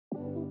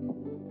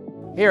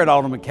Here at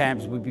Ultimate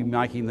Camps, we'll be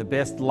making the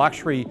best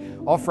luxury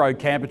off-road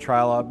camper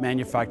trailer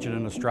manufactured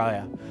in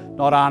Australia.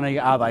 Not only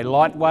are they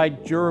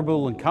lightweight,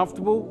 durable and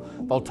comfortable,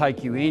 they'll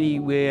take you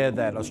anywhere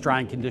that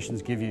Australian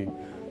conditions give you.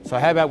 So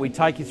how about we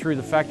take you through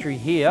the factory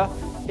here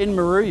in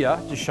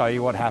Moruya to show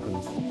you what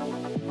happens.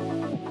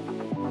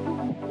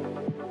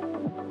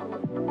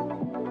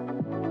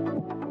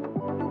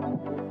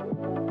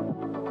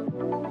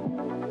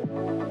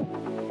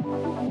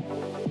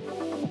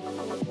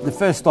 The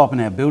first stop in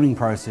our building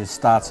process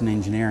starts in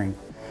engineering.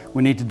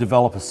 We need to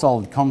develop a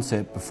solid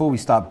concept before we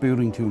start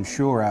building to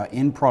ensure our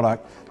end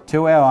product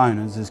to our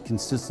owners is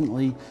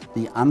consistently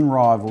the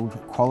unrivaled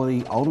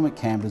quality Ultimate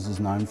Campers is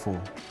known for.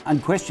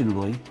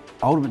 Unquestionably,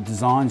 Ultimate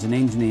designs and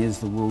engineers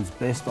the world's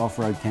best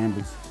off-road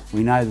campers.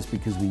 We know this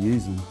because we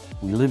use them.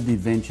 We live the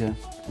adventure,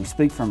 we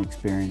speak from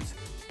experience.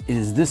 It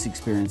is this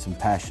experience and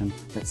passion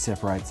that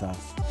separates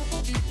us.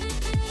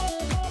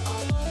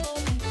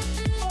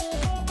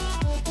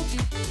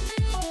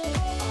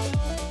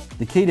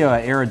 The key to our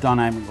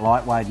aerodynamic,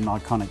 lightweight and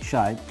iconic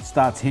shape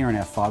starts here in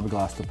our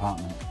fiberglass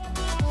department.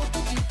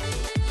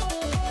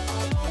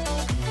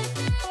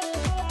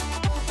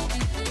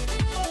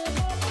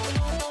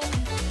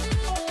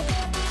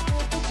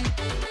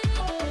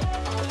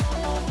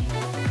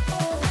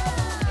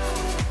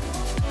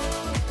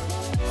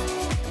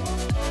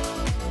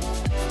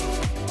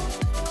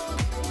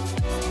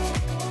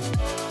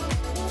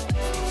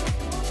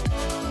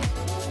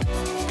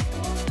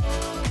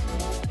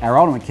 Our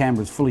Ultimate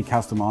Camper is a fully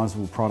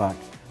customisable product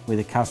where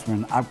the customer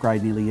can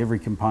upgrade nearly every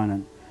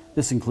component.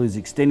 This includes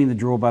extending the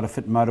drawbar to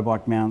fit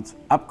motorbike mounts,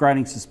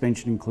 upgrading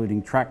suspension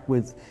including track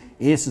width,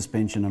 air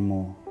suspension and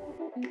more.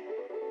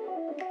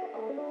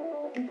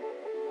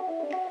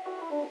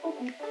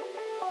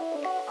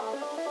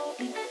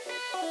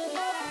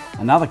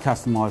 Another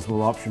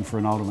customisable option for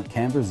an Ultimate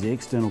Camper is the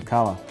external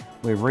colour.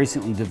 We've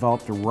recently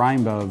developed a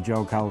rainbow of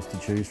gel colours to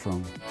choose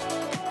from.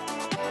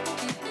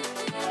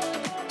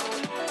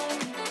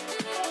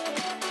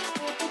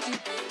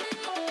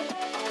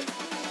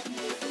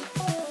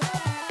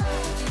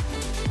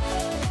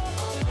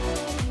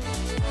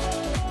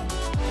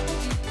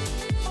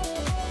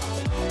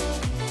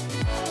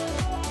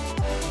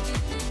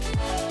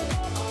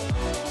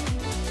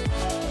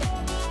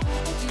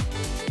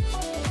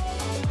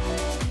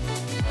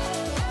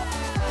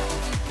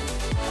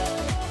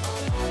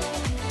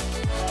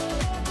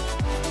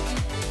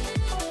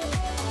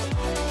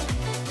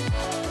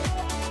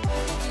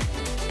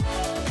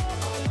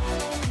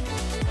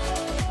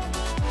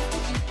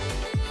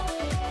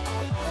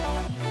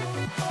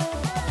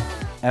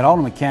 At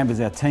Ultimate Campers,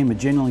 our team are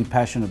genuinely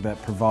passionate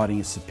about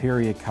providing a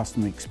superior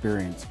customer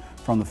experience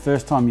from the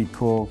first time you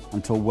call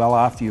until well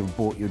after you've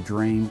bought your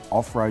dream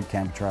off-road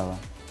camper trailer.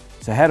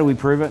 So how do we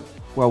prove it?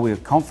 Well, we are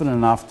confident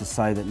enough to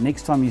say that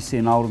next time you see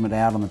an Ultimate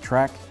out on the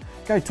track,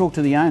 go talk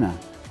to the owner.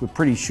 We're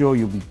pretty sure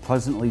you'll be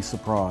pleasantly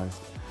surprised.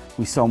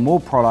 We sell more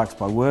products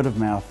by word of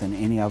mouth than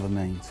any other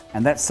means,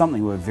 and that's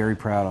something we're very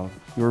proud of.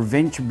 Your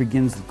adventure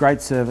begins with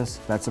great service,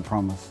 that's a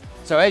promise.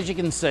 So as you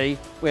can see,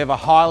 we have a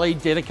highly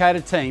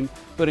dedicated team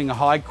building a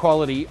high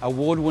quality,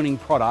 award-winning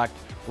product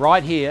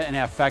right here in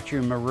our factory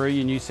in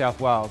Moruya, New South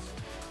Wales.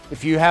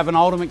 If you have an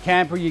Ultimate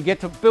Camper, you get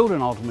to build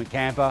an Ultimate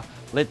Camper.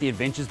 Let the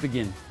adventures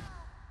begin.